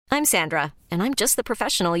I'm Sandra, and I'm just the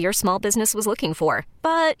professional your small business was looking for.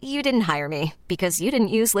 But you didn't hire me because you didn't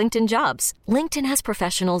use LinkedIn Jobs. LinkedIn has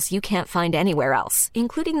professionals you can't find anywhere else,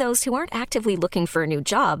 including those who aren't actively looking for a new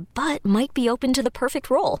job, but might be open to the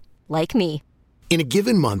perfect role, like me. In a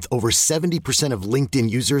given month, over 70% of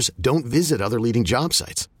LinkedIn users don't visit other leading job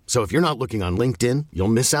sites. So if you're not looking on LinkedIn, you'll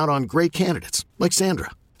miss out on great candidates like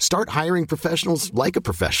Sandra. Start hiring professionals like a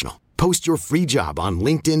professional. Post your free job on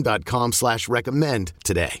linkedin.com/recommend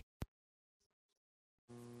today.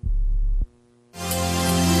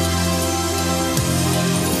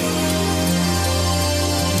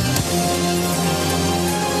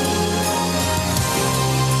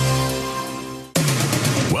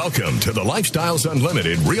 Welcome to the Lifestyles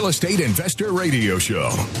Unlimited Real Estate Investor Radio Show,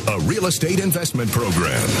 a real estate investment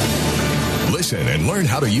program. Listen and learn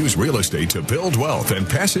how to use real estate to build wealth and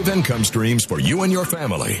passive income streams for you and your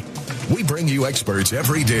family. We bring you experts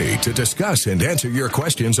every day to discuss and answer your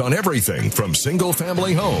questions on everything from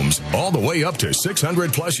single-family homes all the way up to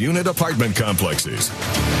 600-plus unit apartment complexes.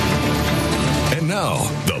 And now,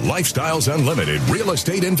 the Lifestyles Unlimited Real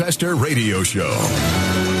Estate Investor Radio Show.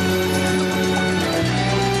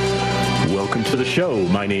 Welcome to the show.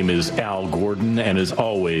 My name is Al Gordon, and as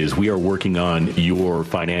always, we are working on your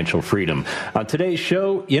financial freedom. On today's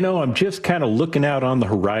show, I'm just kind of looking out on the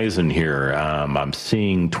horizon here. I'm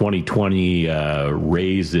seeing 2020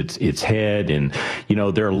 raise its head, and,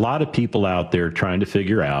 there are a lot of people out there trying to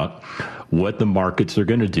figure out what the markets are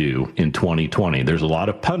going to do in 2020. There's a lot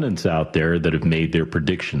of pundits out there that have made their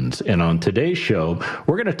predictions. And on today's show,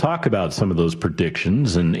 we're going to talk about some of those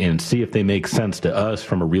predictions and see if they make sense to us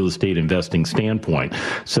from a real estate investing standpoint.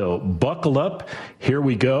 So buckle up. Here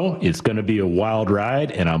we go. It's going to be a wild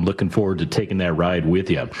ride, and I'm looking forward to taking that ride with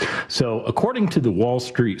you. So according to the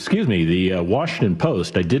Washington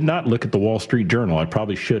Post, I did not look at the Wall Street Journal. I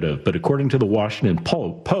probably should have, but according to the Washington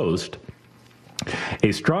Post,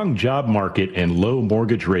 a strong job market and low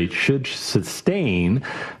mortgage rates should sustain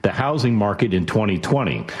the housing market in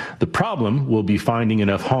 2020. The problem will be finding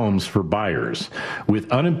enough homes for buyers.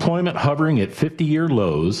 With unemployment hovering at 50-year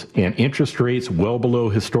lows and interest rates well below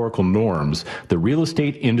historical norms, the real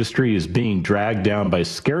estate industry is being dragged down by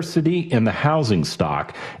scarcity in the housing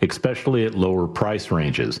stock, especially at lower price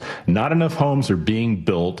ranges. Not enough homes are being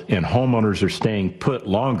built, and homeowners are staying put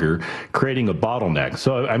longer, creating a bottleneck.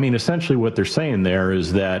 So, essentially what they're saying there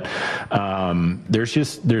is that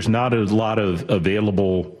there's not a lot of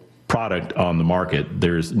available product on the market.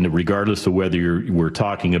 There's, regardless of whether we're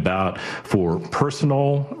talking about for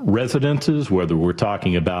personal residences, whether we're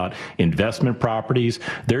talking about investment properties,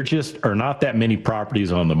 there just are not that many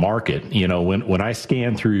properties on the market. When I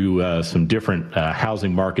scan through some different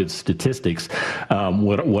housing market statistics,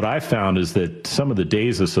 what I found is that some of the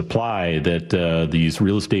days of supply that these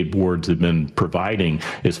real estate boards have been providing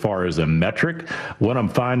as far as a metric, what I'm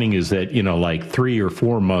finding is that, like 3 or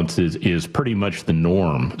 4 months is pretty much the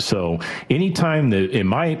norm. So anytime that, in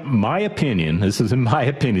my opinion, this is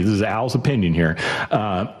Al's opinion here,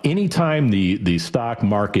 anytime the stock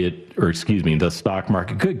market,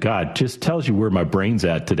 good God, just tells you where my brain's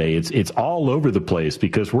at today. It's all over the place,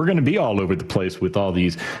 because we're going to be all over the place with all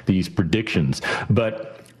these predictions.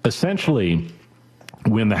 But essentially,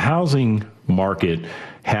 when the housing market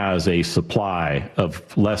has a supply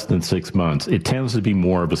of less than 6 months, it tends to be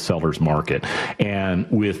more of a seller's market. And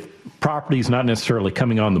with properties not necessarily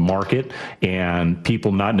coming on the market and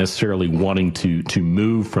people not necessarily wanting to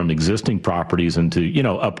move from existing properties into,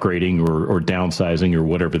 upgrading or downsizing or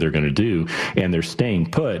whatever they're going to do, and they're staying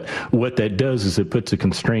put, what that does is it puts a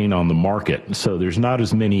constraint on the market. So there's not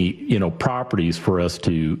as many, properties for us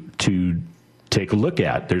to take a look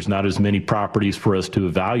at. There's not as many properties for us to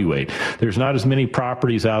evaluate. There's not as many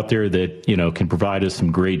properties out there that, can provide us some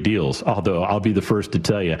great deals. Although I'll be the first to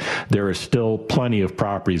tell you, there are still plenty of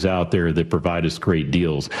properties out there that provide us great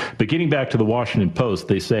deals. But getting back to the Washington Post,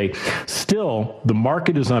 they say, still, the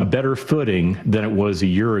market is on better footing than it was a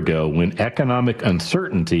year ago, when economic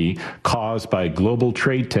uncertainty caused by global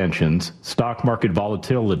trade tensions, stock market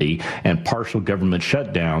volatility, and partial government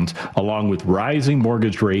shutdowns, along with rising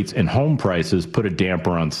mortgage rates and home prices, put a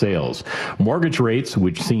damper on sales. Mortgage rates,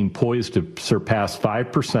 which seem poised to surpass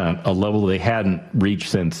 5%, a level they hadn't reached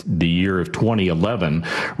since the year of 2011,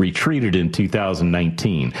 retreated in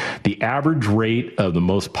 2019. The average rate of the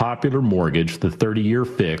most popular mortgage, the 30-year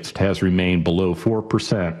fixed, has remained below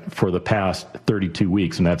 4% for the past 32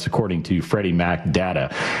 weeks, and that's according to Freddie Mac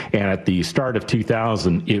data. And at the start of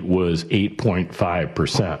 2000, it was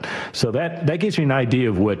 8.5%. So that gives you an idea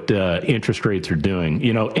of what interest rates are doing.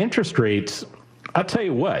 Interest rates, I'll tell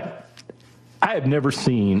you what, I have never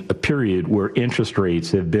seen a period where interest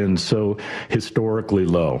rates have been so historically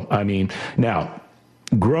low. I mean, now,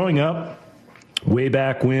 growing up, way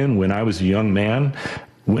back when I was a young man,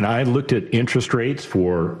 when I looked at interest rates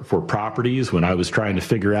for properties, when I was trying to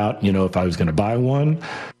figure out, if I was going to buy one,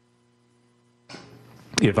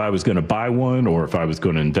 or if I was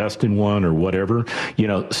going to invest in one or whatever,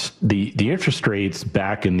 the interest rates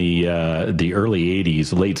back in the early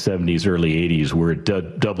 80s, late 70s, early 80s were at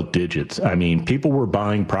double digits. I mean, people were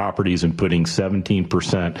buying properties and putting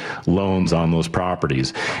 17% loans on those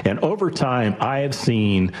properties. And over time, I have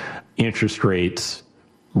seen interest rates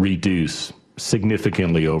reduce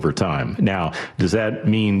significantly over time. Now, does that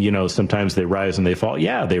mean, sometimes they rise and they fall?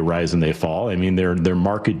 Yeah, they rise and they fall. I mean, they're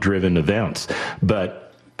market-driven events.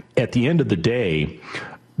 But at the end of the day,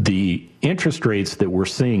 the interest rates that we're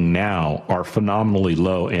seeing now are phenomenally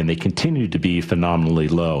low, and they continue to be phenomenally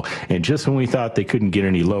low. And just when we thought they couldn't get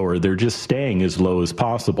any lower, they're just staying as low as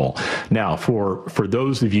possible. Now, for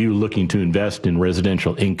those of you looking to invest in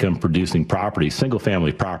residential income-producing properties,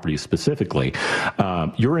 single-family properties specifically,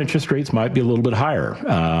 your interest rates might be a little bit higher.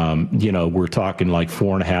 We're talking like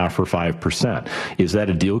 4.5% or 5%. Is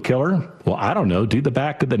that a deal killer? Well, I don't know. Do the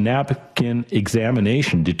back of the napkin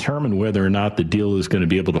examination. Determine whether or not the deal is going to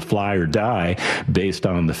be able to fly or die based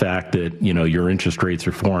on the fact that, your interest rates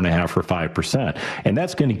are 4.5% or 5%. And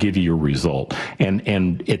that's going to give you your result. And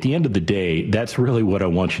at the end of the day, that's really what I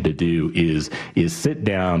want you to do is sit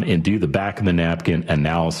down and do the back of the napkin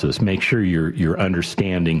analysis. Make sure you're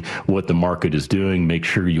understanding what the market is doing. Make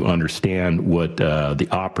sure you understand what the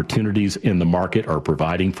opportunities in the market are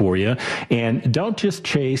providing for you. And don't just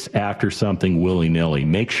chase after something willy-nilly.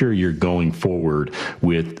 Make sure you're going forward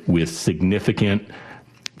with significant,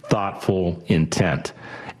 thoughtful intent.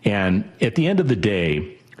 And at the end of the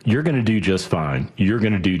day, you're going to do just fine. You're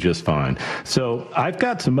going to do just fine. So I've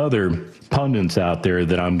got some other pundits out there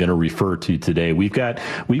that I'm going to refer to today. We've got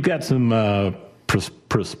some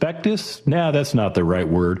prospectus? No, that's not the right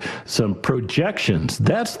word. Some projections.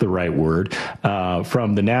 That's the right word.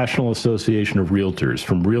 From the National Association of Realtors,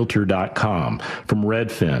 from Realtor.com, from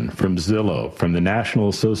Redfin, from Zillow, from the National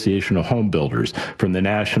Association of Home Builders, from the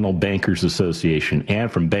National Bankers Association,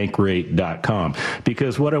 and from Bankrate.com.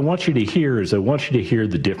 Because what I want you to hear is I want you to hear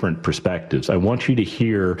the different perspectives. I want you to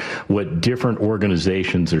hear what different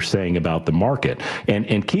organizations are saying about the market.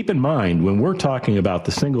 And keep in mind, when we're talking about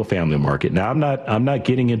the single-family market, now I'm not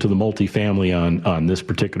getting into the multifamily on this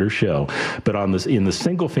particular show, but in the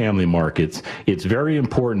single family markets, it's very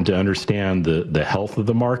important to understand the health of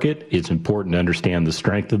the market. It's important to understand the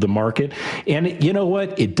strength of the market. And you know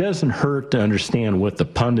what? It doesn't hurt to understand what the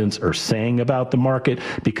pundits are saying about the market,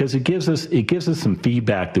 because it gives us some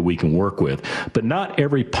feedback that we can work with. But not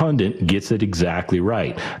every pundit gets it exactly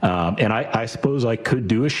right. And I suppose I could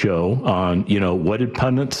do a show on, what did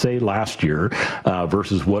pundits say last year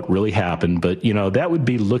versus what really happened. But, that would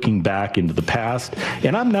be looking back into the past.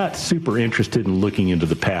 And I'm not super interested in looking into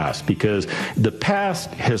the past, because the past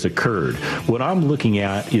has occurred. What I'm looking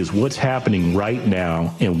at is what's happening right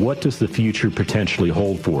now and what does the future potentially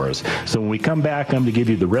hold for us. So when we come back, I'm going to give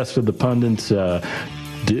you the rest of the pundits'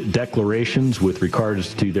 declarations with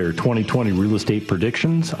regards to their 2020 real estate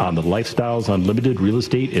predictions on the Lifestyles Unlimited Real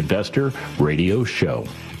Estate Investor Radio Show.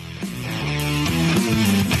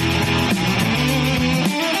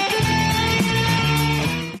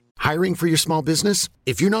 Hiring for your small business?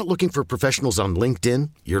 If you're not looking for professionals on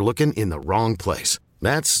LinkedIn, you're looking in the wrong place.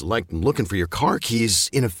 That's like looking for your car keys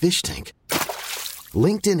in a fish tank.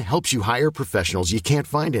 LinkedIn helps you hire professionals you can't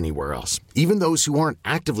find anywhere else, even those who aren't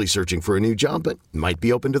actively searching for a new job but might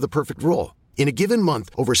be open to the perfect role. In a given month,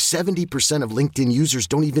 over 70% of LinkedIn users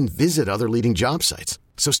don't even visit other leading job sites.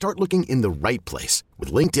 So start looking in the right place.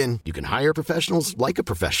 With LinkedIn, you can hire professionals like a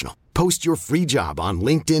professional. Post your free job on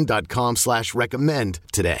linkedin.com/recommend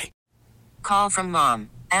today. Call from mom.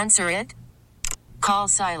 Answer it. Call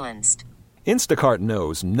silenced. Instacart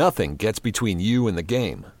knows nothing gets between you and the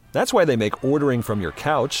game. That's why they make ordering from your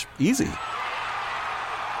couch easy.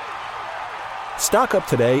 Stock up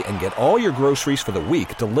today and get all your groceries for the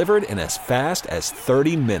week delivered in as fast as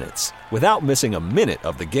 30 minutes without missing a minute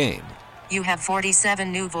of the game. You have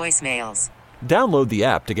 47 new voicemails. Download the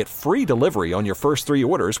app to get free delivery on your first 3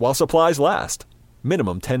 orders while supplies last.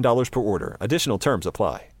 Minimum $10 per order. Additional terms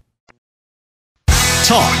apply.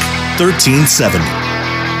 Talk 1370.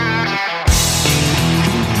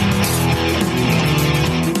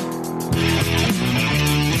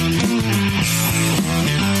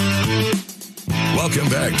 Welcome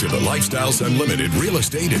back to the Lifestyles Unlimited Real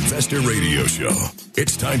Estate Investor Radio Show.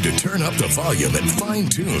 It's time to turn up the volume and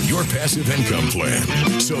fine-tune your passive income plan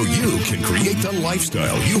so you can create the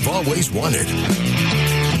lifestyle you've always wanted.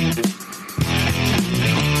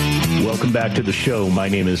 Welcome back to the show. My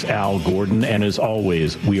name is Al Gordon, and as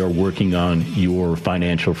always, we are working on your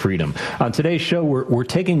financial freedom. On today's show, we're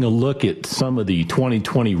taking a look at some of the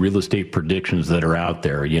 2020 real estate predictions that are out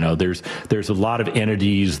there. You know, there's a lot of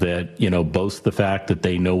entities that, you know, boast the fact that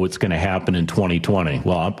they know what's going to happen in 2020.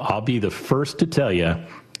 Well, I'll be the first to tell you,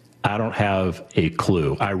 I don't have a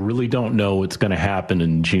clue. I really don't know what's going to happen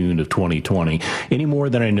in June of 2020 any more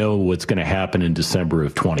than I know what's going to happen in December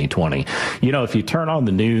of 2020. You know, if you turn on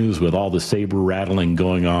the news with all the saber rattling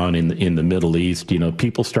going on in the Middle East, you know,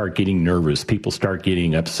 people start getting nervous. People start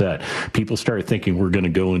getting upset. People start thinking we're going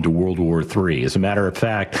to go into World War III. As a matter of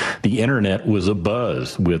fact, the internet was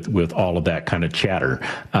abuzz with all of that kind of chatter.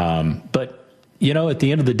 But, you know, at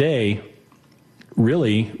the end of the day,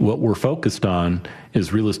 really what we're focused on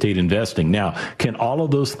is real estate investing. Now, can all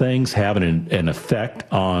of those things have an effect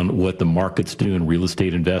on what the markets do in real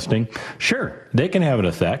estate investing? Sure, they can have an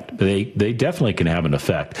effect. They definitely can have an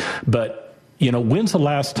effect. But, you know, when's the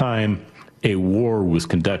last time a war was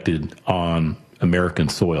conducted on American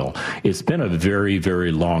soil? It's been a very,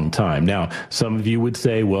 very long time. Now, some of you would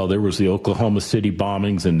say, well, there was the Oklahoma City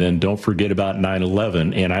bombings, and then don't forget about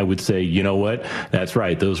 9/11. And I would say, you know what? That's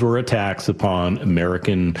right. Those were attacks upon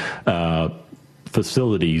American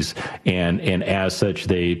facilities, and as such,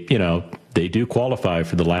 they do qualify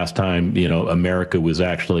for the last time, you know, America was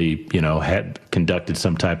actually, you know, had conducted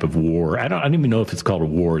some type of war. I don't even know if it's called a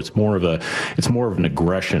war. It's more of an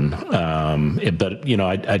aggression. But, you know,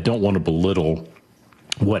 I don't want to belittle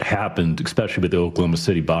what happened, especially with the Oklahoma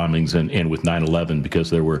City bombings and with 9/11,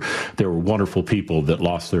 because there were wonderful people that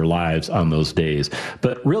lost their lives on those days.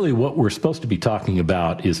 But really what we're supposed to be talking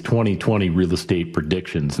about is 2020 real estate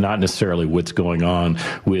predictions, not necessarily what's going on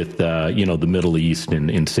with, you know, the Middle East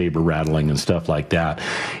and saber rattling and stuff like that.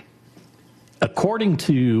 According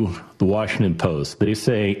to the Washington Post, they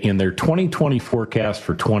say in their 2020 forecast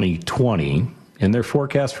for 2020, in their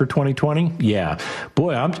forecast for 2020? Yeah.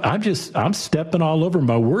 Boy, I'm stepping all over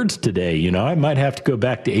my words today. You know, I might have to go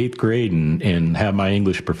back to 8th grade and have my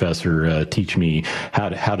English professor teach me how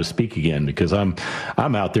to speak again, because I'm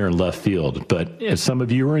out there in left field. But some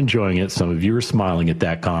of you are enjoying it. Some of you are smiling at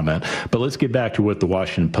that comment. But let's get back to what the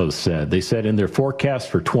Washington Post said. They said in their forecast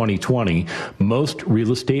for 2020, most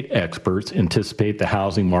real estate experts anticipate the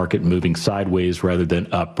housing market moving sideways rather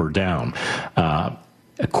than up or down.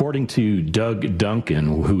 According to Doug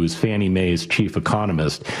Duncan, who is Fannie Mae's chief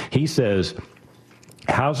economist, he says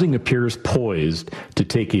housing appears poised to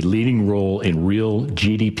take a leading role in real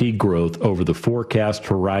GDP growth over the forecast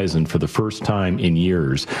horizon for the first time in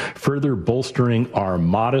years, further bolstering our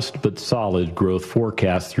modest but solid growth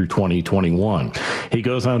forecast through 2021. He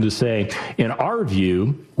goes on to say, in our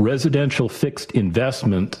view, residential fixed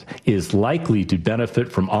investment is likely to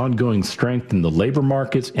benefit from ongoing strength in the labor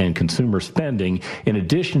markets and consumer spending, in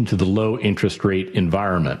addition to the low interest rate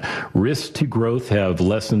environment. Risks to growth have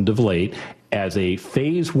lessened of late, as a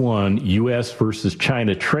phase one U.S. versus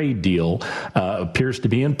China trade deal appears to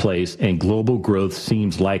be in place, and global growth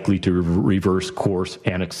seems likely to reverse course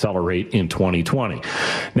and accelerate in 2020.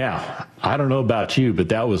 Now, I don't know about you, but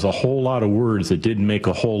that was a whole lot of words that didn't make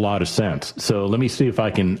a whole lot of sense. So let me see if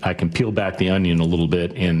I can peel back the onion a little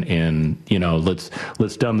bit and you know, let's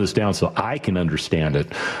dumb this down so I can understand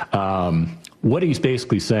it. What he's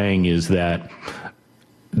basically saying is that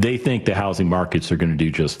they think the housing markets are going to do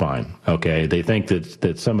just fine. Okay, they think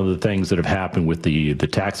that some of the things that have happened with the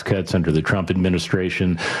tax cuts under the Trump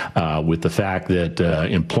administration, with the fact that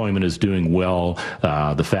employment is doing well,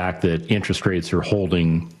 the fact that interest rates are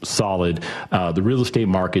holding solid, the real estate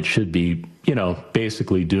market should be, you know,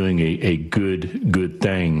 basically doing a good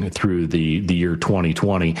thing through the year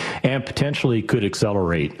 2020, and potentially could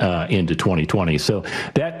accelerate into 2020. So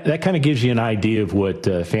that kind of gives you an idea of what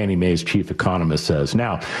Fannie Mae's chief economist says.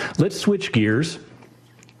 Now, let's switch gears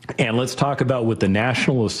and let's talk about what the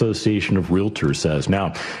National Association of Realtors says.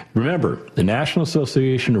 Now, remember, the National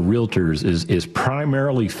Association of Realtors is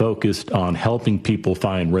primarily focused on helping people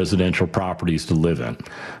find residential properties to live in.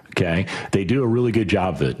 Okay, they do a really good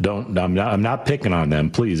job of it. I'm not picking on them.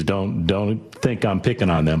 Please don't think I'm picking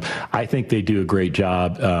on them. I think they do a great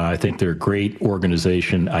job. I think they're a great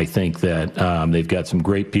organization. I think that they've got some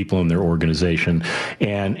great people in their organization,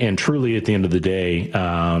 and truly at the end of the day,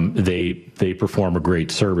 they perform a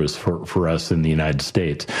great service service for us in the United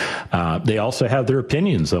States. They also have their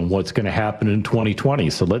opinions on what's going to happen in 2020.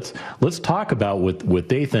 So let's talk about what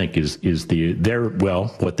they think is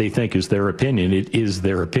what they think is their opinion. It is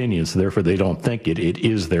their opinion, so therefore they don't think it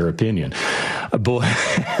is their opinion. Boy,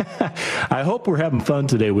 I hope we're having fun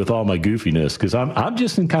today with all my goofiness, because I'm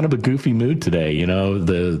just in kind of a goofy mood today. You know,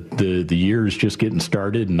 the year is just getting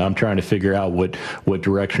started, and I'm trying to figure out what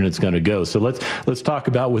direction it's going to go. So let's talk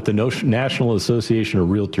about what the National Association of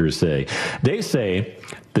Realtors say. They say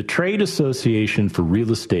the Trade Association for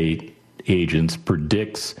Real Estate Agents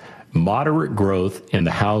predicts moderate growth in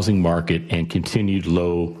the housing market and continued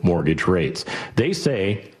low mortgage rates. They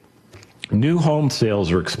say new home sales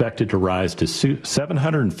are expected to rise to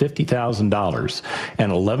 $750,000, an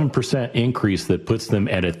 11% increase that puts them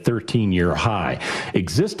at a 13-year high.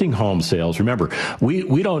 Existing home sales, remember,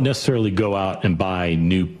 we don't necessarily go out and buy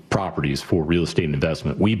new properties for real estate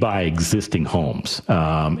investment. We buy existing homes.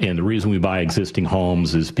 And the reason we buy existing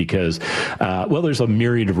homes is because, there's a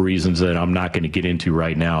myriad of reasons that I'm not going to get into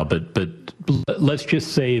right now, but let's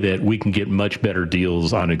just say that we can get much better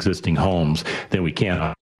deals on existing homes than we can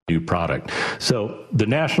on new product. So the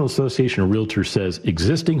National Association of Realtors says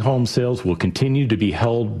existing home sales will continue to be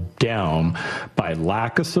held down by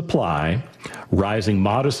lack of supply, rising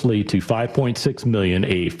modestly to 5.6 million,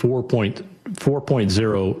 a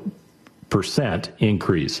 4.0%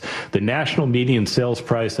 increase. The national median sales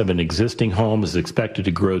price of an existing home is expected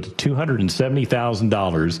to grow to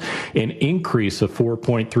 $270,000, an increase of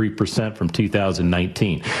 4.3% from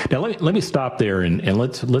 2019. Now let me stop there and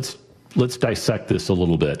let's dissect this a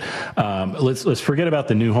little bit. Let's forget about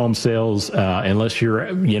the new home sales, unless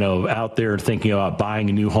you're out there thinking about buying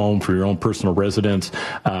a new home for your own personal residence.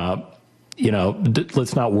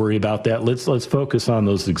 Let's not worry about that. Let's focus on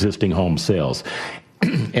those existing home sales.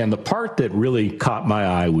 And the part that really caught my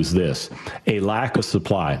eye was this: a lack of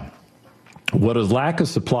supply. What a lack of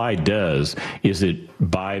supply does is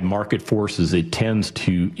by market forces, it tends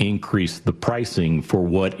to increase the pricing for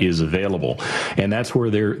what is available. And that's where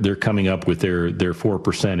they're coming up with their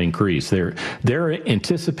 4% increase. They're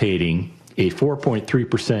anticipating a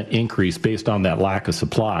 4.3% increase based on that lack of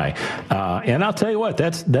supply. And I'll tell you what,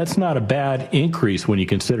 that's not a bad increase when you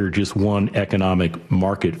consider just one economic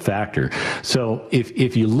market factor. So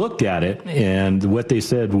if you looked at it, and what they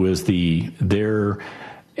said was their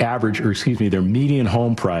median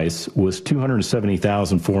home price was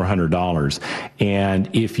 $270,400. And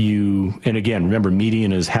again, remember,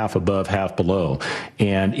 median is half above, half below.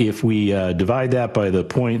 And if we divide that by the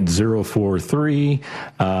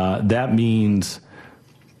 0.043, that means,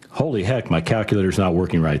 holy heck, my calculator's not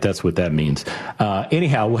working right. That's what that means.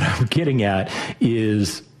 Anyhow, what I'm getting at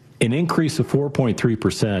is an increase of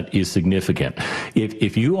 4.3% is significant.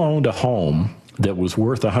 If you owned a home that was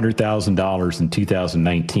worth $100,000 in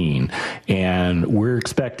 2019, and we're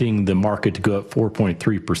expecting the market to go up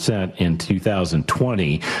 4.3% in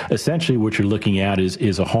 2020. Essentially, what you're looking at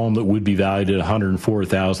is a home that would be valued at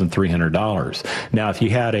 $104,300. Now, if you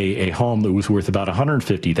had a home that was worth about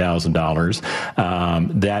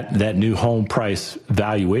 $150,000, that new home price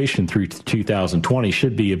valuation through 2020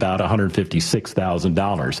 should be about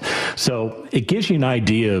 $156,000. So it gives you an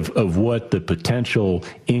idea of what the potential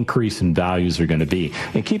increase in values are going to be.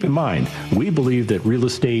 And keep in mind, we believe that real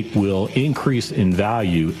estate will increase in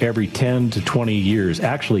value every 10 to 20 years,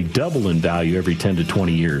 actually double in value every 10 to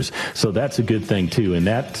 20 years. So that's a good thing too. And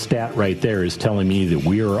that stat right there is telling me that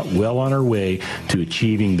we are well on our way to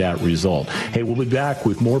achieving that result. Hey, we'll be back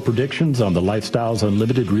with more predictions on the Lifestyles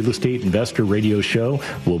Unlimited Real Estate Investor Radio Show.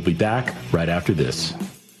 We'll be back right after this.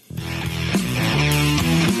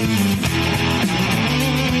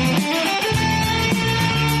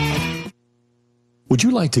 Would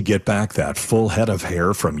you like to get back that full head of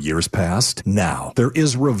hair from years past? Now, there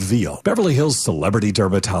is Reveal. Beverly Hills celebrity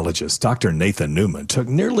dermatologist Dr. Nathan Newman took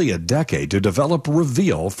nearly a decade to develop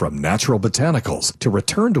Reveal from natural botanicals to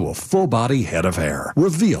return to a full-body head of hair.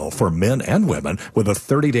 Reveal for men and women with a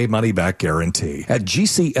 30-day money-back guarantee at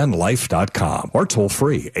GCNlife.com or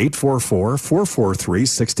toll-free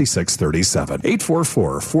 844-443-6637.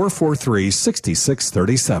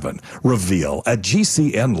 844-443-6637. Reveal at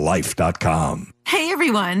GCNlife.com. Hey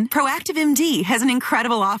everyone, Proactive MD has an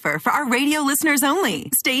incredible offer for our radio listeners only.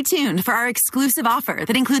 Stay tuned for our exclusive offer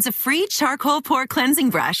that includes a free charcoal pore cleansing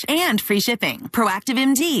brush and free shipping. Proactive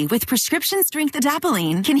MD with prescription strength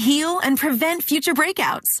adapalene can heal and prevent future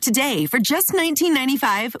breakouts. Today, for just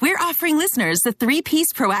 $19.95, we're offering listeners the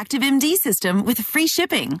 3-piece Proactive MD system with free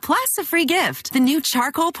shipping, plus a free gift, the new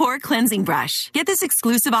charcoal pore cleansing brush. Get this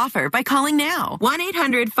exclusive offer by calling now,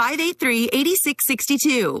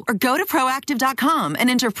 1-800-583-8662, or go to proactive.com proactive.com and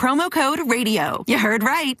enter promo code RADIO. You heard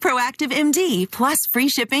right. Proactive MD plus free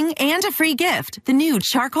shipping and a free gift. The new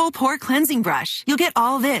charcoal pore cleansing brush. You'll get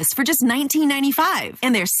all this for just $19.95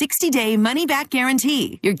 and their 60-day money-back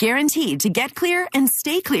guarantee. You're guaranteed to get clear and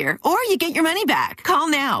stay clear, or you get your money back. Call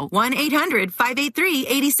now.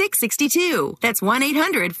 1-800-583-8662. That's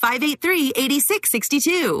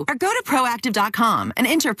 1-800-583-8662. Or go to proactive.com and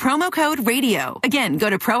enter promo code RADIO. Again, go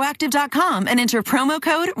to proactive.com and enter promo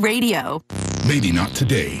code RADIO. Maybe not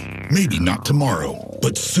today, maybe not tomorrow,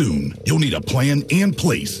 but soon you'll need a plan and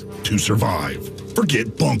place to survive.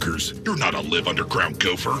 Forget bunkers. You're not a live underground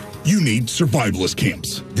gopher. You need survivalist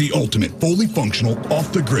camps, the ultimate fully functional,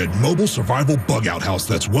 off-the-grid mobile survival bug-out house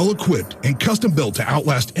that's well-equipped and custom-built to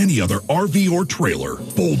outlast any other RV or trailer.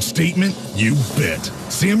 Bold statement? You bet.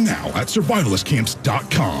 See them now at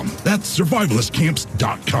survivalistcamps.com. That's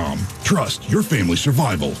survivalistcamps.com. Trust your family's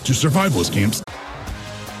survival to Survivalist Camps.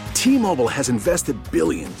 T-Mobile has invested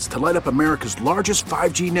billions to light up America's largest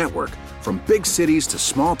 5G network, from big cities to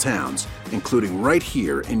small towns, including right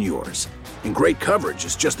here in yours. And great coverage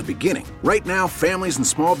is just the beginning. Right now, families and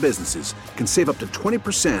small businesses can save up to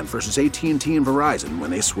 20% versus AT&T and Verizon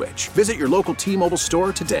when they switch. Visit your local T-Mobile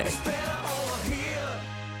store today.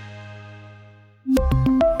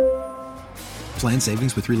 Plan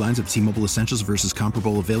savings with 3 lines of T-Mobile Essentials versus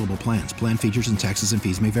comparable available plans. Plan features and taxes and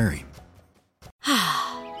fees may vary.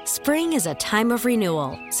 Spring is a time of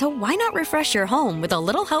renewal, so why not refresh your home with a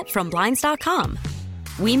little help from Blinds.com?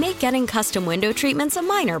 We make getting custom window treatments a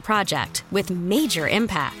minor project with major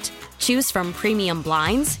impact. Choose from premium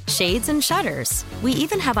blinds, shades, and shutters. We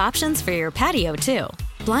even have options for your patio, too.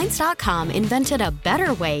 Blinds.com invented a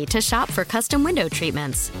better way to shop for custom window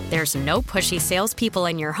treatments. There's no pushy salespeople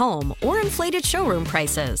in your home or inflated showroom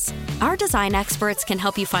prices. Our design experts can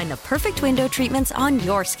help you find the perfect window treatments on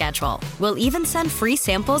your schedule. We'll even send free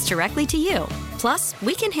samples directly to you. Plus,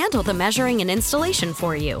 we can handle the measuring and installation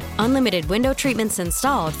for you. Unlimited window treatments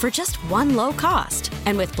installed for just one low cost.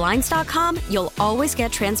 And with Blinds.com, you'll always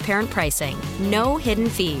get transparent pricing. No hidden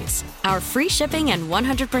fees. Our free shipping and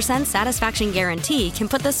 100% satisfaction guarantee can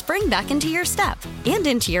put the spring back into your step and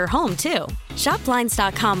into your home, too. Shop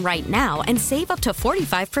Blinds.com right now and save up to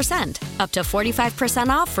 45%. Up to 45%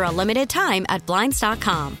 off for a limited time at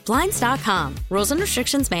Blinds.com. Blinds.com. Rules and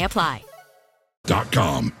restrictions may apply.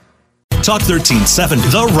 .com. Talk 13.7,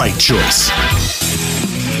 the right choice.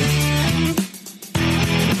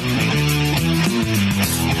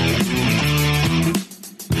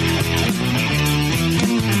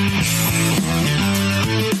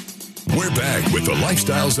 We're back with the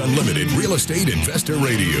Lifestyles Unlimited Real Estate Investor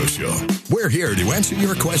Radio Show. We're here to answer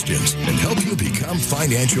your questions and help you become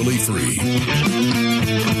financially free.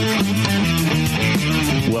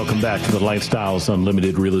 Welcome back to the Lifestyles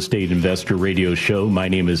Unlimited Real Estate Investor Radio Show. My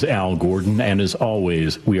name is Al Gordon, and as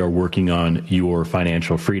always, we are working on your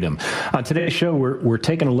financial freedom. On today's show, we're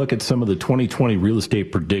taking a look at some of the 2020 real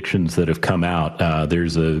estate predictions that have come out.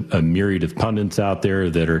 There's a myriad of pundits out there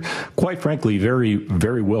that are, quite frankly, very,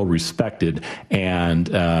 very well respected, and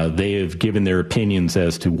they have given their opinions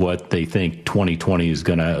as to what they think 2020 is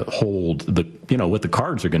going to hold, what the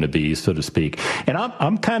cards are going to be, so to speak. And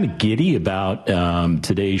I'm kind of giddy about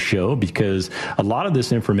today's show because a lot of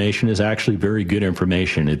this information is actually very good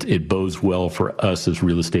information. It bodes well for us as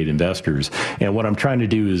real estate investors. And what I'm trying to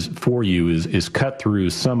do is cut through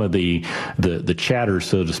some of the chatter,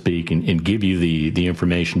 so to speak, and give you the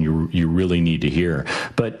information you really need to hear.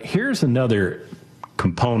 But here's another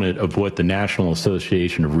component of what the National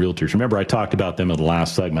Association of Realtors, remember I talked about them in the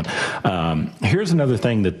last segment. Here's another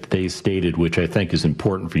thing that they stated, which I think is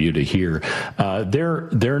important for you to hear.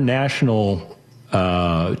 Their national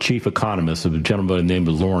chief economist, a gentleman by the name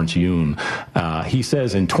of Lawrence Yun, he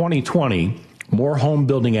says in 2020, more home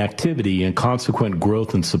building activity and consequent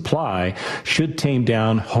growth in supply should tame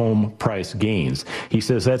down home price gains. He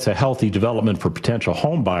says that's a healthy development for potential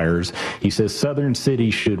home buyers. He says southern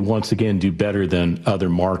cities should once again do better than other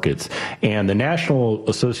markets. And the National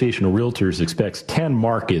Association of Realtors expects 10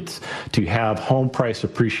 markets to have home price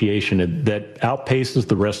appreciation that outpaces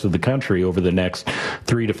the rest of the country over the next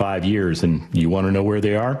 3 to 5 years. And you want to know where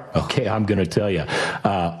they are? Okay, I'm going to tell you.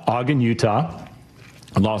 Ogden, Utah,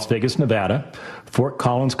 Las Vegas, Nevada, Fort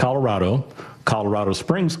Collins, Colorado, Colorado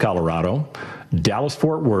Springs, Colorado,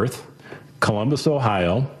 Dallas-Fort Worth, Columbus,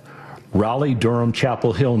 Ohio, Raleigh-Durham,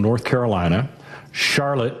 Chapel Hill, North Carolina,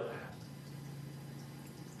 Charlotte,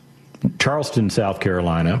 Charleston, South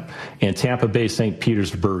Carolina, and Tampa Bay, St.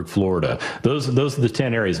 Petersburg, Florida. Those are the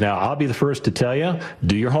 10 areas. Now, I'll be the first to tell you,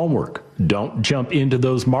 do your homework. Don't jump into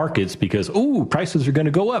those markets because, prices are going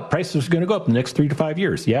to go up. Prices are going to go up in the next 3 to 5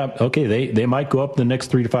 years. Yeah, okay, they might go up in the next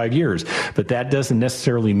 3 to 5 years, but that doesn't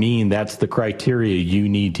necessarily mean that's the criteria you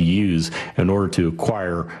need to use in order to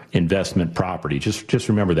acquire investment property. Just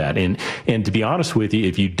remember that. And to be honest with you,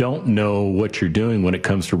 if you don't know what you're doing when it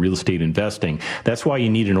comes to real estate investing, that's why you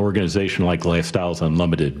need an organization like Lifestyles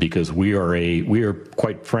Unlimited, because we are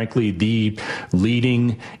quite frankly the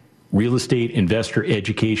leading real estate investor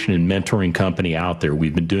education and mentoring company out there.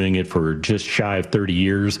 We've been doing it for just shy of 30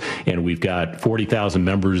 years, and we've got 40,000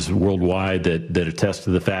 members worldwide that attest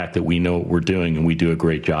to the fact that we know what we're doing, and we do a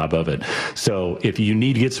great job of it. So if you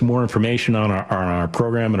need to get some more information on our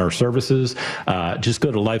program and our services, just go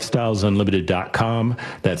to lifestylesunlimited.com.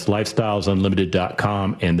 That's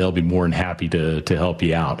lifestylesunlimited.com, and they'll be more than happy to help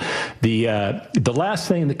you out. The last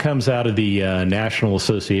thing that comes out of the National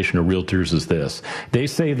Association of Realtors is this. They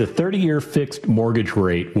say the 30-year fixed mortgage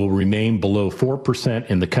rate will remain below 4%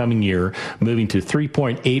 in the coming year, moving to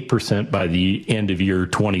 3.8% by the end of year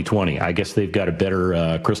 2020. I guess they've got a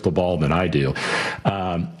better crystal ball than I do.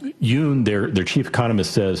 Yoon, their chief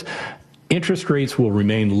economist, says, interest rates will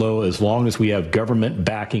remain low as long as we have government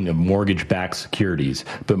backing of mortgage-backed securities,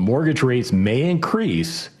 but mortgage rates may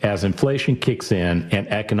increase as inflation kicks in and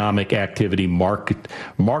economic activity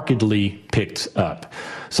markedly picks up.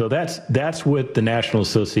 So that's what the National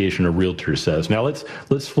Association of Realtors says. Now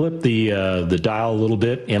let's flip the dial a little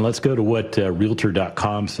bit and let's go to what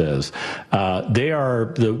Realtor.com says. They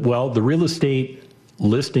are the real estate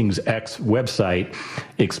Listings X website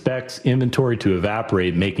expects inventory to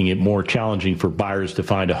evaporate, making it more challenging for buyers to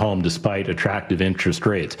find a home despite attractive interest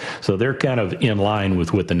rates. So they're kind of in line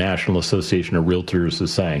with what the National Association of Realtors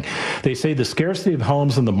is saying. They say the scarcity of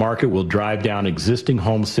homes in the market will drive down existing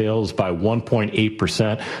home sales by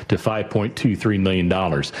 1.8% to $5.23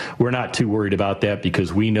 million. We're not too worried about that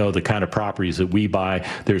because we know the kind of properties that we buy,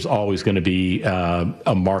 there's always going to be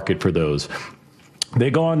a market for those. They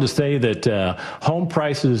go on to say that home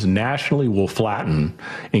prices nationally will flatten,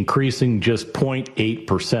 increasing just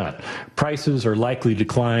 0.8%. Prices are likely to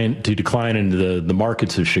decline in the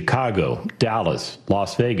markets of Chicago, Dallas,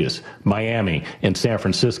 Las Vegas, Miami, and San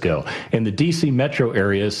Francisco. In the D.C. metro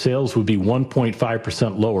area, sales would be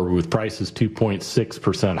 1.5% lower, with prices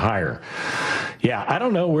 2.6% higher. Yeah, I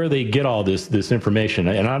don't know where they get all this information,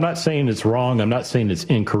 and I'm not saying it's wrong. I'm not saying it's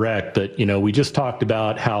incorrect, but we just talked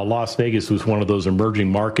about how Las Vegas was one of those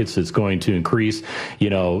emerging markets that's going to increase,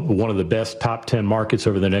 one of the best top 10 markets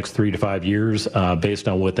over the next 3 to 5 years, based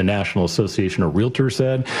on what the National Association of Realtors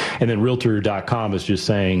said. And then Realtor.com is just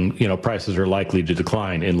saying, prices are likely to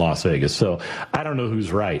decline in Las Vegas. So I don't know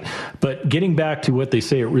who's right. But getting back to what they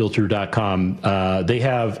say at Realtor.com, they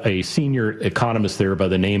have a senior economist there by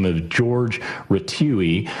the name of George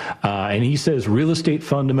Ratui, and he says real estate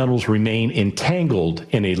fundamentals remain entangled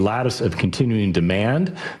in a lattice of continuing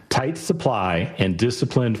demand, tight supply, and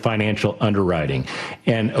disciplined financial underwriting.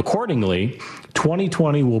 And accordingly,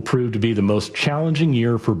 2020 will prove to be the most challenging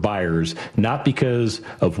year for buyers, not because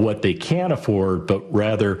of what they can afford, but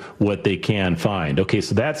rather what they can find. Okay,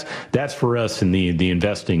 so that's for us in the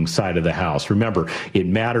investing side of the house. Remember, it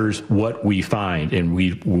matters what we find, and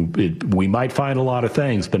we might find a lot of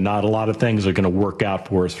things, but not a lot of things are going to work out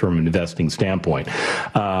for us from an investing standpoint.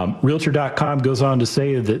 Realtor.com goes on to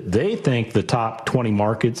say that they think the top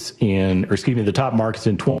markets in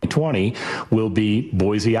 2020 will be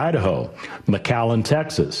Boise, Idaho, McAllen,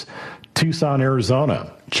 Texas, Tucson,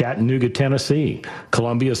 Arizona, Chattanooga, Tennessee,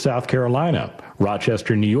 Columbia, South Carolina,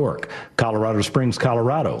 Rochester, New York, Colorado Springs,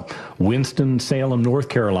 Colorado, Winston-Salem, North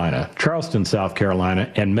Carolina, Charleston, South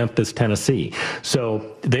Carolina, and Memphis, Tennessee.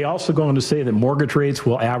 So they also go on to say that mortgage rates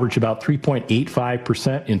will average about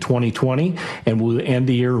 3.85% in 2020 and will end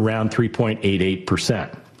the year around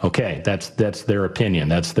 3.88%. Okay, that's their opinion.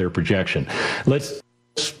 That's their projection.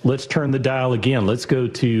 Let's turn the dial again. Let's go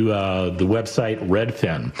to the website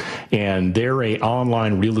Redfin, and they're an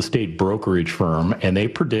online real estate brokerage firm, and they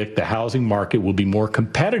predict the housing market will be more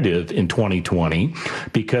competitive in 2020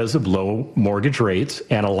 because of low mortgage rates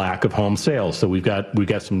and a lack of home sales. So we've got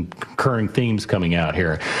some recurring themes coming out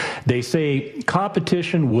here. They say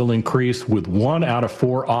competition will increase with 1 out of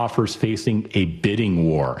 4 offers facing a bidding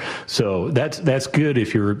war. So that's good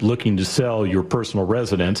if you're looking to sell your personal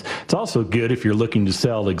residence. It's also good if you're looking to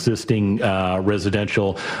sell existing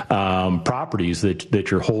residential properties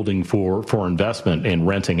that you're holding for investment and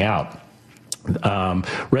renting out.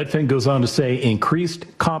 Redfin goes on to say increased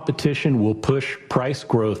competition will push price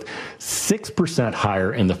growth 6%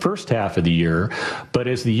 higher in the first half of the year, but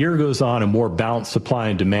as the year goes on, a more balanced supply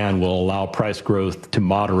and demand will allow price growth to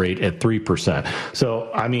moderate at 3%.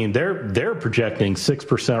 So, I mean, they're projecting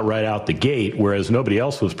 6% right out the gate, whereas nobody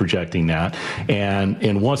else was projecting that.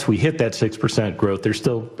 And once we hit that 6% growth, they're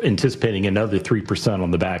still anticipating another 3%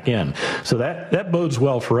 on the back end. So that bodes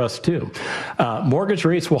well for us too. Mortgage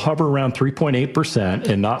rates will hover around 3.8%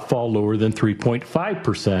 and not fall lower than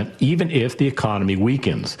 3.5%, even if the economy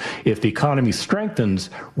weakens. If the economy strengthens,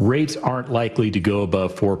 rates aren't likely to go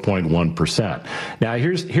above 4.1%. Now,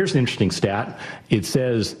 here's an interesting stat. It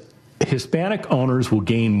says Hispanic owners will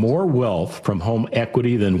gain more wealth from home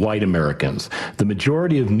equity than white Americans. The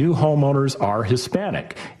majority of new homeowners are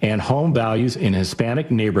Hispanic, and home values in Hispanic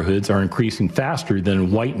neighborhoods are increasing faster than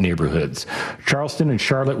in white neighborhoods. Charleston and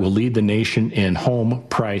Charlotte will lead the nation in home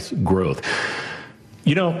price growth.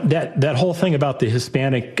 You know, that whole thing about the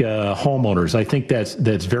Hispanic homeowners, I think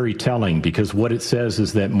that's very telling, because what it says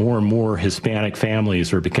is that more and more Hispanic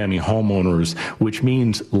families are becoming homeowners, which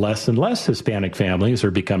means less and less Hispanic families are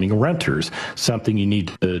becoming renters, something you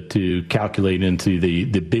need to calculate into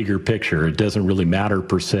the bigger picture. It doesn't really matter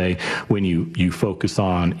per se when you focus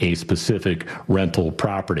on a specific rental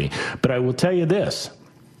property. But I will tell you this.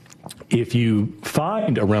 If you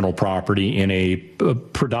find a rental property in a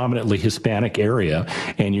predominantly Hispanic area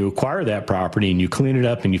and you acquire that property and you clean it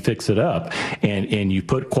up and you fix it up and you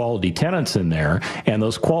put quality tenants in there, and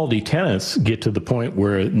those quality tenants get to the point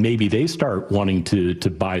where maybe they start wanting to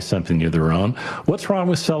buy something of their own, what's wrong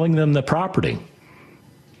with selling them the property?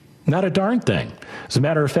 Not a darn thing. As a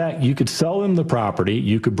matter of fact, you could sell them the property,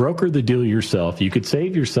 you could broker the deal yourself, you could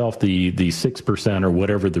save yourself the 6% or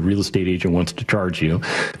whatever the real estate agent wants to charge you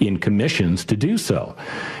in commissions to do so.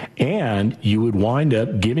 And you would wind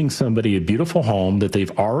up giving somebody a beautiful home that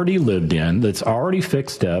they've already lived in, that's already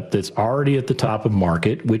fixed up, that's already at the top of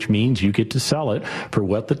market, which means you get to sell it for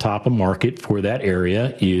what the top of market for that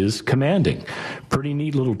area is commanding. Pretty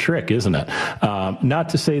neat little trick, isn't it? Not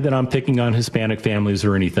to say that I'm picking on Hispanic families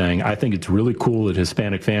or anything. I think it's really cool that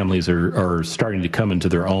Hispanic families are starting to come into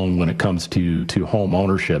their own when it comes to home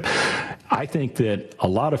ownership. I think that a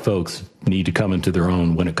lot of folks need to come into their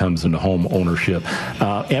own when it comes into home ownership.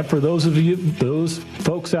 And for those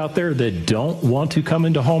folks out there that don't want to come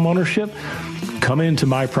into home ownership, come into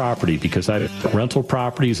my property, because I have rental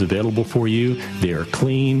properties available for you. They are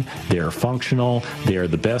clean, they are functional, they are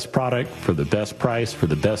the best product for the best price for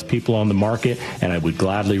the best people on the market, and I would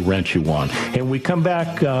gladly rent you one. And when we come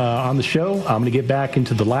back on the show, I'm going to get back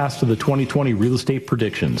into the last of the 2020 real estate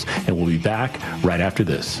predictions, and we'll be back right after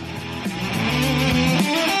this.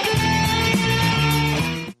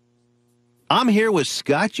 I'm here with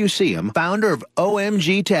Scott Useum, founder of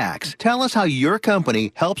OMG Tax. Tell us how your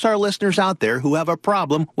company helps our listeners out there who have a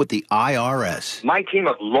problem with the IRS. My team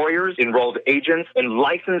of lawyers, enrolled agents, and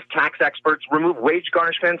licensed tax experts remove wage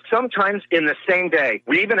garnishments, sometimes in the same day.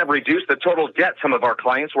 We even have reduced the total debt some of our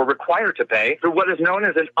clients were required to pay through what is known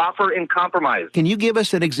as an offer in compromise. Can you give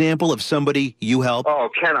us an example of somebody you help? Oh,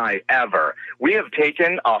 can I ever? We have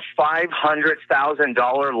taken a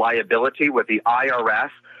 $500,000 liability with the IRS.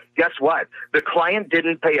 Guess what? The client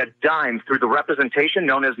didn't pay a dime through the representation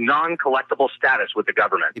known as non-collectible status with the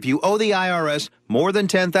government. If you owe the IRS more than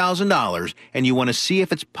 $10,000 and you want to see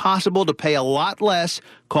if it's possible to pay a lot less,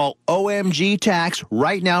 call OMG Tax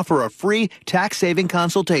right now for a free tax-saving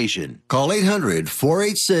consultation. Call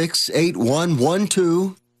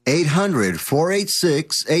 800-486-8112.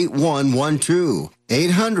 800-486-8112.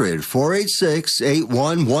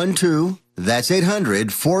 800-486-8112. That's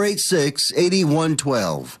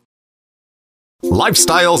 800-486-8112.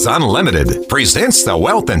 Lifestyles Unlimited presents the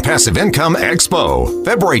Wealth and Passive Income Expo,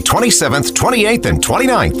 February 27th, 28th, and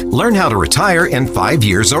 29th. Learn how to retire in 5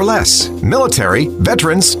 years or less. Military,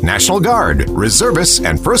 veterans, National Guard, reservists,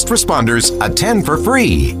 and first responders attend for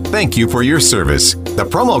free. Thank you for your service. The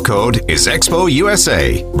promo code is Expo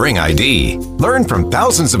USA. Bring ID. Learn from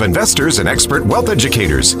thousands of investors and expert wealth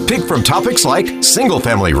educators. Pick from topics like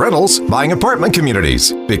single-family rentals, buying apartment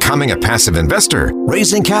communities, becoming a passive investor,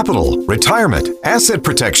 raising capital, retirement, asset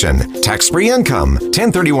protection, tax-free income,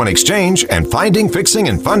 1031 exchange, and finding, fixing,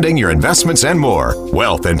 and funding your investments and more.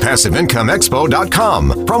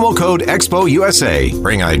 WealthAndPassiveIncomeExpo.com. Promo code Expo USA.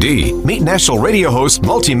 Bring ID. Meet national radio host,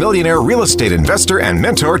 multimillionaire real estate investor, and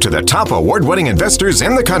mentor to the top award-winning investors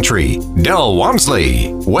in the country, Del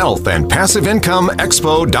Walmsley.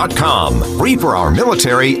 WealthAndPassiveIncomeExpo.com. Free for our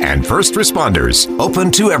military and first responders.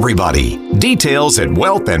 Open to everybody. Details at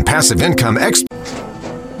Wealth and Passive Income Expo.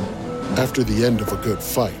 After the end of a good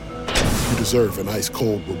fight, you deserve an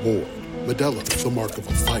ice-cold reward. Modelo, the mark of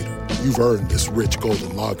a fighter. You've earned this rich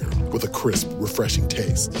golden lager with a crisp, refreshing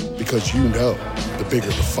taste. Because you know, the bigger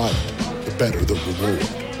the fight, the better the reward.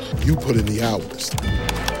 You put in the hours,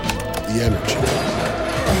 the energy,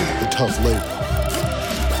 the tough labor.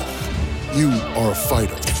 You are a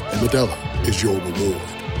fighter, and Modelo is your reward.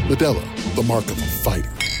 Modelo, the mark of a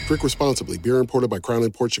fighter. Drink responsibly. Beer imported by Crown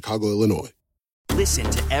Imports, Chicago, Illinois. Listen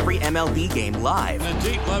to every MLB game live. In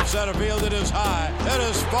the deep left center field, it is high, it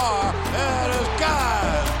is far, it is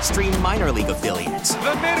gone. Stream minor league affiliates.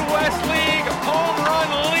 The Midwest League home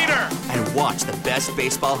run leader. And watch the best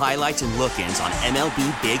baseball highlights and look-ins on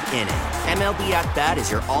MLB Big Inning. MLB At Bat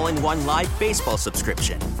is your all-in-one live baseball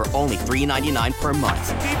subscription for only $3.99 per month.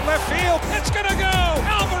 Deep left field, it's gonna go.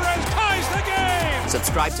 Alvarez ties the game.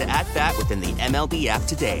 Subscribe to At Bat within the MLB app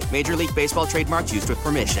today. Major League Baseball trademarks used with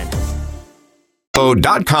permission.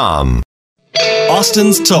 .com.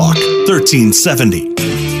 Austin's Talk 1370.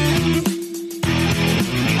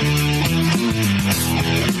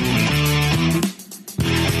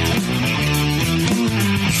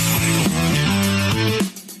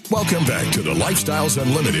 Welcome back to the Lifestyles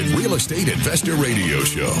Unlimited Real Estate Investor Radio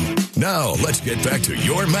Show. Now, let's get back to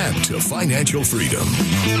your map to financial freedom.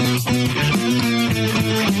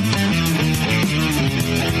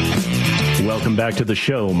 Welcome back to the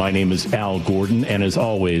show. My name is Al Gordon, and as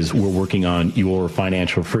always, we're working on your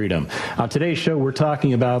financial freedom. On today's show, we're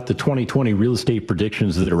talking about the 2020 real estate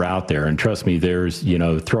predictions that are out there. And trust me, there's,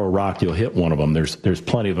 throw a rock, you'll hit one of them. There's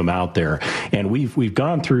plenty of them out there. And we've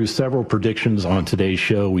gone through several predictions on today's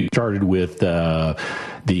show. We started with the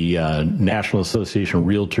National Association of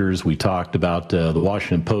Realtors. We talked about the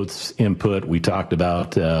Washington Post's input. We talked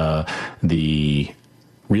about the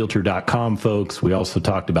Realtor.com folks. We also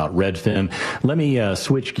talked about Redfin. Let me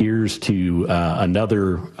switch gears to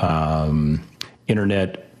another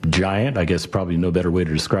internet giant. I guess probably no better way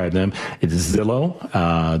to describe them. It's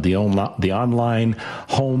Zillow, the online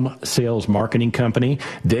home sales marketing company.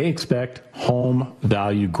 They expect home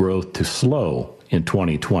value growth to slow in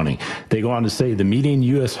 2020. They go on to say the median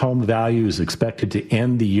U.S. home value is expected to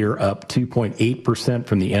end the year up 2.8%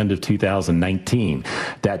 from the end of 2019.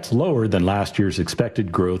 That's lower than last year's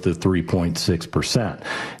expected growth of 3.6%.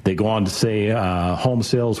 They go on to say home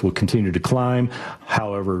sales will continue to climb.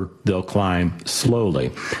 However, they'll climb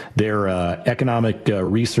slowly. Their economic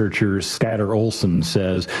researcher, Scatter Olson,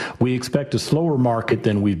 says, we expect a slower market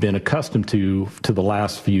than we've been accustomed to the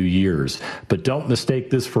last few years. But don't mistake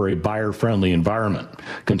this for a buyer-friendly environment.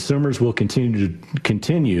 Consumers will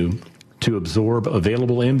continue to absorb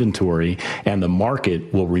available inventory, and the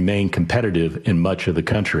market will remain competitive in much of the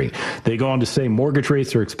country. They go on to say mortgage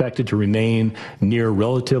rates are expected to remain near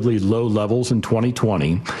relatively low levels in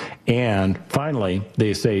 2020. And finally,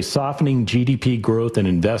 they say softening GDP growth and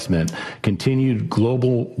investment, continued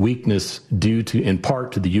global weakness due to, in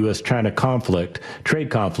part, to the U.S.-China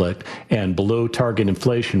trade conflict, and below target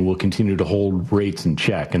inflation will continue to hold rates in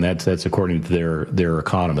check. And that's according to their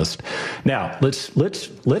economist. Now, let's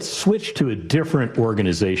switch to a different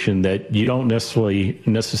organization that you don't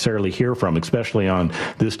necessarily hear from, especially on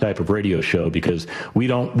this type of radio show, because we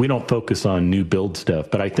don't focus on new build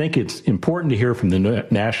stuff. But I think it's important to hear from the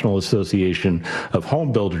National Association of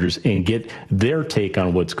Home Builders and get their take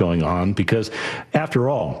on what's going on, because after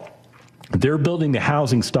all, they're building the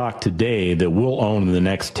housing stock today that we'll own in the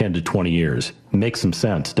next 10 to 20 years. Makes some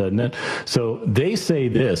sense, doesn't it? So they say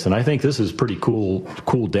this, and I think this is pretty cool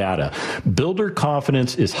data. Builder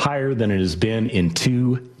confidence is higher than it has been in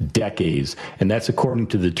 2 decades, and that's according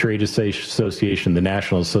to the trade association, the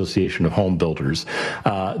National Association of Home Builders.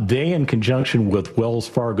 They, in conjunction with Wells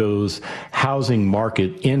Fargo's Housing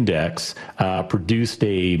Market Index, produced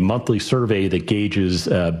a monthly survey that gauges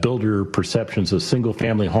builder perceptions of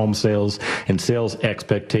single-family home sales and sales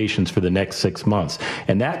expectations for the next 6 months.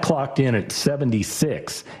 And that clocked in at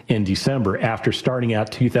 76 in December after starting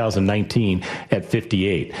out 2019 at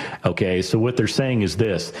 58. Okay, so what they're saying is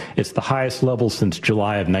this: it's the highest level since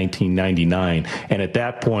July of 1999. And at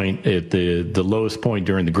that point, at the lowest point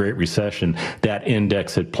during the Great Recession, that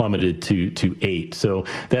index had plummeted to 8. So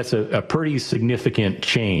that's a pretty significant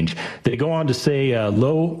change. They go on to say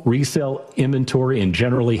low resale inventory and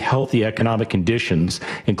generally healthy economic conditions,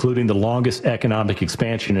 including the longest economic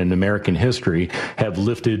expansion in American history, have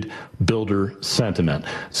lifted builder sentiment.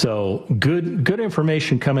 So good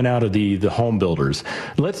information coming out of the home builders.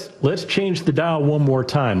 Let's change the dial one more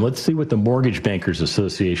time. Let's see what the Mortgage Bankers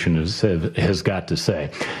Association has got to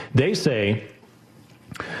say. They say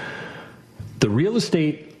the real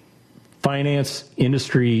estate Finance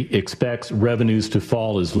industry expects revenues to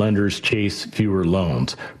fall as lenders chase fewer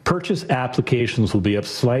loans. Purchase applications will be up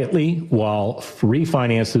slightly, while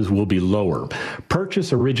refinances will be lower.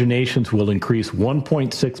 Purchase originations will increase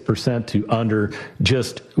 1.6% to under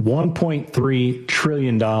just $1.3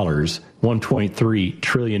 trillion. $1.3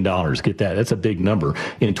 trillion. Get that. That's a big number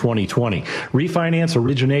in 2020. Refinance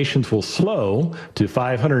originations will slow to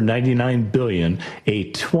 $599 billion,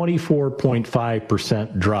 a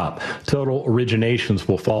 24.5% drop. Total originations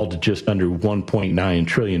will fall to just under $1.9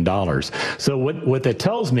 trillion. So what that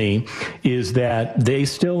tells me is that they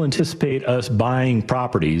still anticipate us buying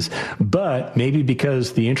properties, but maybe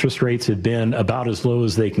because the interest rates have been about as low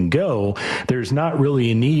as they can go, there's not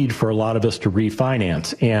really a need for a lot of us to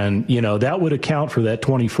refinance. And, that would account for that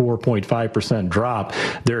 24.5% drop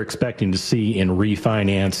they're expecting to see in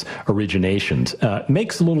refinance originations.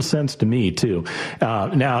 Makes a little sense to me, too.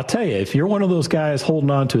 Now, I'll tell you, if you're one of those guys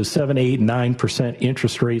holding on to a 7, 8, 9%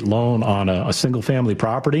 interest rate loan on a single-family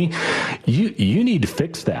property, you need to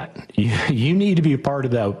fix that. You need to be a part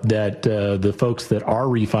of that the folks that are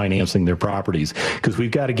refinancing their properties, because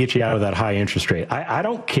we've got to get you out of that high interest rate. I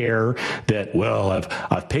don't care that, well,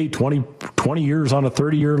 I've paid 20 years on a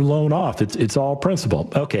 30-year loan off. It's all principal.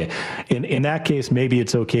 Okay. In that case, maybe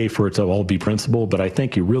it's okay for it to all be principal, but I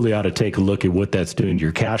think you really ought to take a look at what that's doing to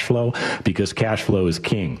your cash flow, because cash flow is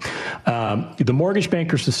king. The Mortgage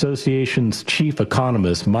Bankers Association's chief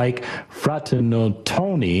economist, Mike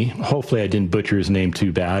Frattanotoni, hopefully I didn't butcher his name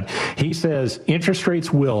too bad, he says interest rates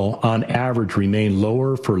will, on average, remain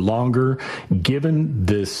lower for longer given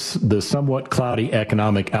the somewhat cloudy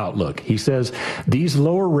economic outlook. He says these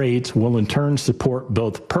lower rates will in turn support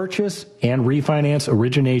both purchase and refinance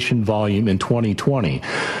origination volume in 2020.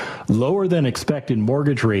 Lower than expected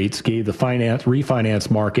mortgage rates gave the refinance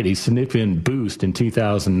market a significant boost in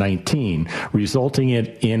 2019, resulting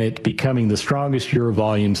in it becoming the strongest year of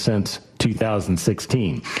volume since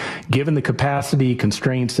 2016. Given the capacity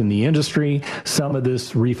constraints in the industry, some of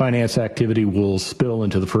this refinance activity will spill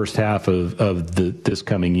into the first half of this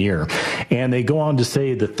coming year. And they go on to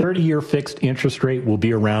say the 30-year fixed interest rate will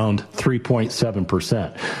be around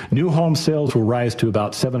 3.7%. New home sales will rise to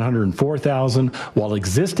about 704,000, while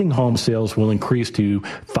existing home sales will increase to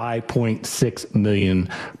 5.6 million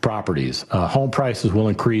properties. Home prices will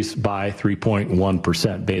increase by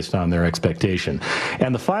 3.1% based on their expectation.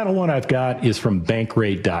 And the final one I've got is from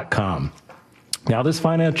Bankrate.com. Now, this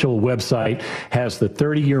financial website has the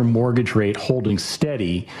 30-year mortgage rate holding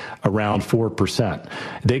steady around 4%.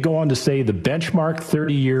 They go on to say the benchmark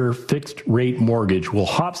 30-year fixed-rate mortgage will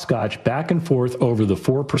hopscotch back and forth over the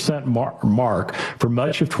 4% mark for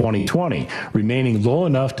much of 2020, remaining low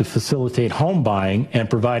enough to facilitate home buying and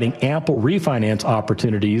providing ample refinance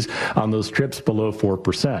opportunities on those trips below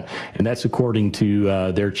 4%. And that's according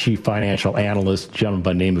to their chief financial analyst, a gentleman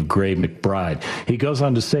by the name of Gray McBride. He goes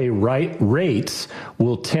on to say rates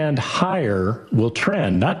will trend higher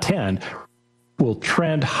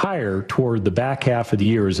toward the back half of the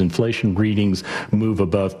year as inflation readings move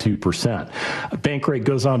above 2%. Bankrate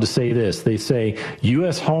goes on to say this. They say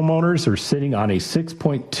U.S. homeowners are sitting on a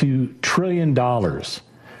 $6.2 trillion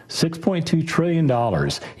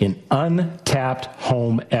in untapped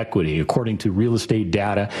home equity, according to real estate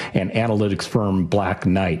data and analytics firm Black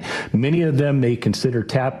Knight. Many of them may consider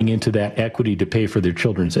tapping into that equity to pay for their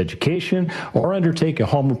children's education or undertake a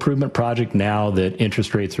home improvement project now that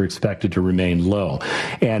interest rates are expected to remain low.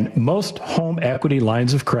 And most home equity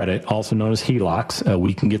lines of credit, also known as HELOCs,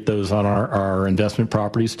 we can get those on our investment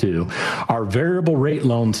properties too, are variable rate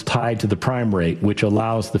loans tied to the prime rate, which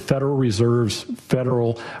allows the Federal Reserve's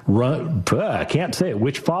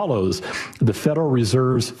which follows the Federal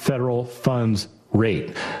Reserve's federal funds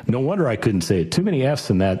rate. No wonder I couldn't say it. Too many F's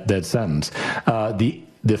in that sentence.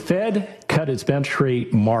 The Fed cut its bench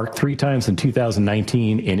rate mark 3 times in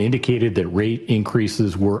 2019 and indicated that rate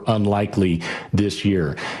increases were unlikely this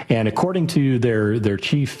year. And according to their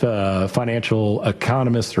chief financial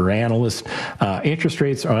economist or analyst, interest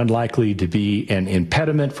rates are unlikely to be an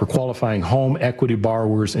impediment for qualifying home equity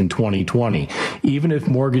borrowers in 2020. Even if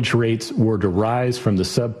mortgage rates were to rise from the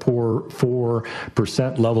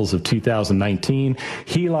sub-4% levels of 2019,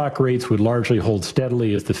 HELOC rates would largely hold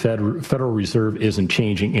steadily as the Federal Reserve isn't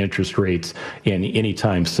changing interest rates any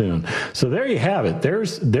time soon. So there you have it.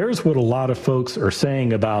 There's what a lot of folks are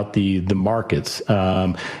saying about the markets.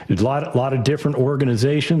 A lot of different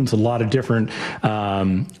organizations, a lot of different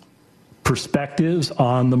perspectives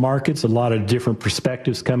on the markets, a lot of different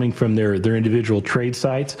perspectives coming from their individual trade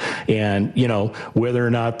sites, and whether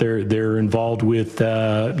or not they're involved with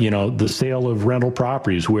the sale of rental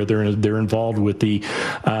properties, whether they're involved with the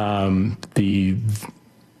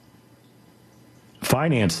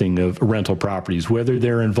financing of rental properties, whether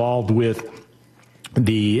they're involved with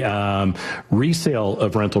the resale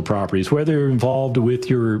of rental properties, whether you're involved with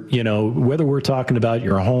your, whether we're talking about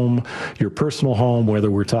your home, your personal home, whether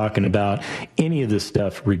we're talking about any of this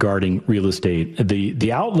stuff regarding real estate.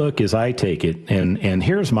 The outlook, as I take it, and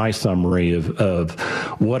here's my summary of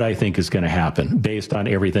what I think is going to happen based on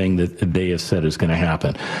everything that they have said is going to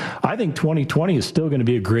happen. I think 2020 is still going to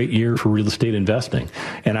be a great year for real estate investing.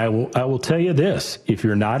 And I will tell you this, if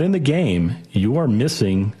you're not in the game, you are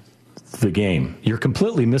missing the game. You're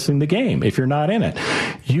completely missing the game if you're not in it.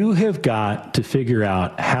 You have got to figure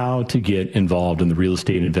out how to get involved in the real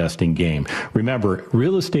estate investing game. Remember,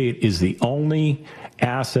 real estate is the only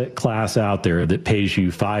asset class out there that pays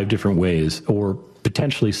you 5 different ways, or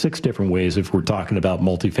potentially 6 different ways if we're talking about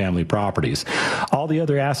multifamily properties. All the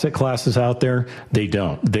other asset classes out there, they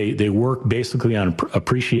don't. They work basically on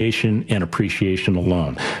appreciation and appreciation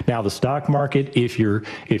alone. Now, the stock market, if you're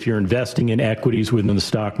investing in equities within the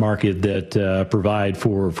stock market that provide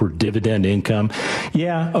for dividend income,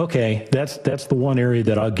 yeah, okay, that's the one area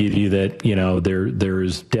that I'll give you that,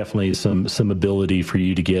 there's definitely some ability for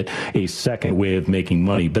you to get a second way of making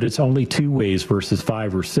money, but it's only 2 ways versus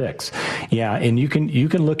 5 or 6. Yeah, and you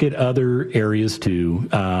can look at other areas too,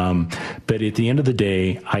 but at the end of the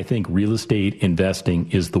day, I think real estate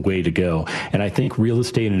investing is the way to go, and I think real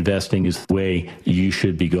estate investing is the way you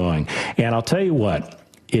should be going. And I'll tell you what,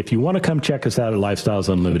 if you want to come check us out at Lifestyles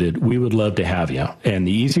Unlimited, we would love to have you. And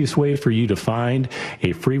the easiest way for you to find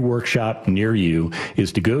a free workshop near you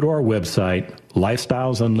is to go to our website,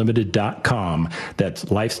 lifestylesunlimited.com. That's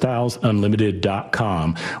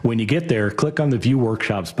lifestylesunlimited.com. When you get there, click on the View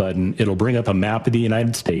Workshops button. It'll bring up a map of the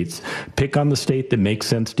United States. Pick on the state that makes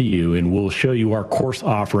sense to you, and we'll show you our course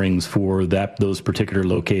offerings for those particular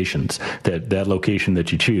locations, that location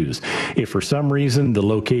that you choose. If for some reason the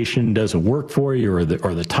location doesn't work for you, or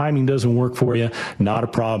the timing doesn't work for you, not a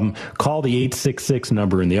problem. Call the 866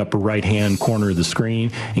 number in the upper right-hand corner of the screen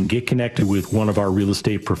and get connected with one of our real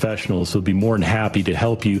estate professionals. They'll be more than happy to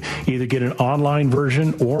help you either get an online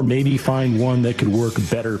version or maybe find one that could work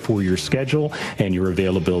better for your schedule and your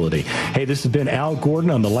availability. Hey, this has been Al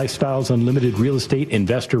Gordon on the Lifestyles Unlimited Real Estate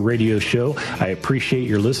Investor Radio Show. I appreciate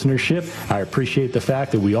your listenership. I appreciate the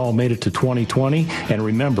fact that we all made it to 2020. And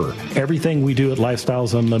remember, everything we do at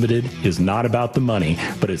Lifestyles Unlimited is not about the money,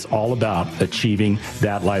 but it's all about achieving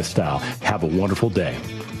that lifestyle. Have a wonderful day.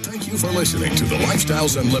 Thank you for listening to the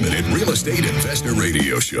Lifestyles Unlimited Real Estate Investor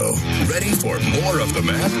Radio Show. Ready for more of the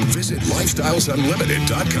math? Visit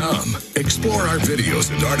lifestylesunlimited.com. Explore our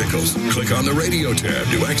videos and articles. Click on the radio tab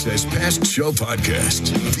to access past show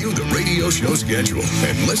podcasts. View the radio show schedule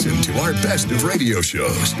and listen to our best of radio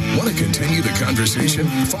shows. Want to continue the conversation?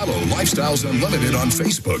 Follow Lifestyles Unlimited on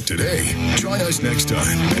Facebook today. Join us next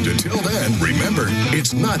time. And until then, remember,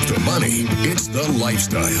 it's not the money, it's the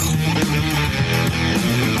lifestyle.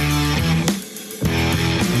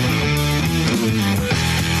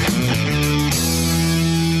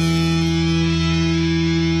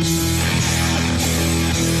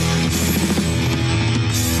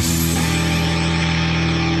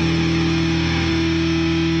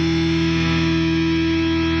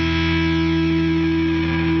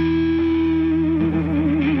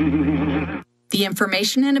 The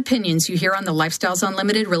information and opinions you hear on the Lifestyles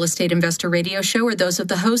Unlimited Real Estate Investor Radio Show are those of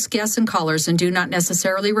the hosts, guests, and callers and do not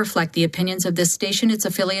necessarily reflect the opinions of this station, its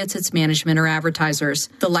affiliates, its management, or advertisers.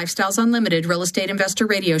 The Lifestyles Unlimited Real Estate Investor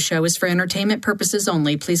Radio Show is for entertainment purposes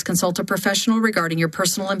only. Please consult a professional regarding your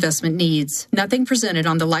personal investment needs. Nothing presented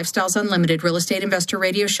on the Lifestyles Unlimited Real Estate Investor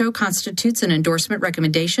Radio Show constitutes an endorsement,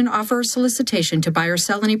 recommendation, offer, or solicitation to buy or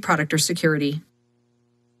sell any product or security.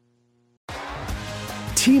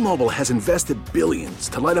 T-Mobile has invested billions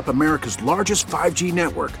to light up America's largest 5G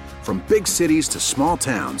network, from big cities to small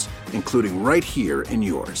towns, including right here in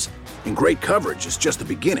yours. And great coverage is just the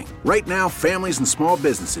beginning. Right now, families and small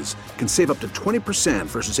businesses can save up to 20%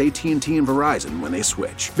 versus AT&T and Verizon when they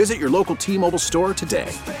switch. Visit your local T-Mobile store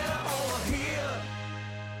today.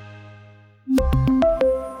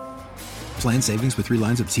 Plan savings with 3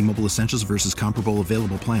 lines of T-Mobile Essentials versus comparable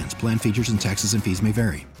available plans. Plan features and taxes and fees may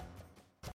vary.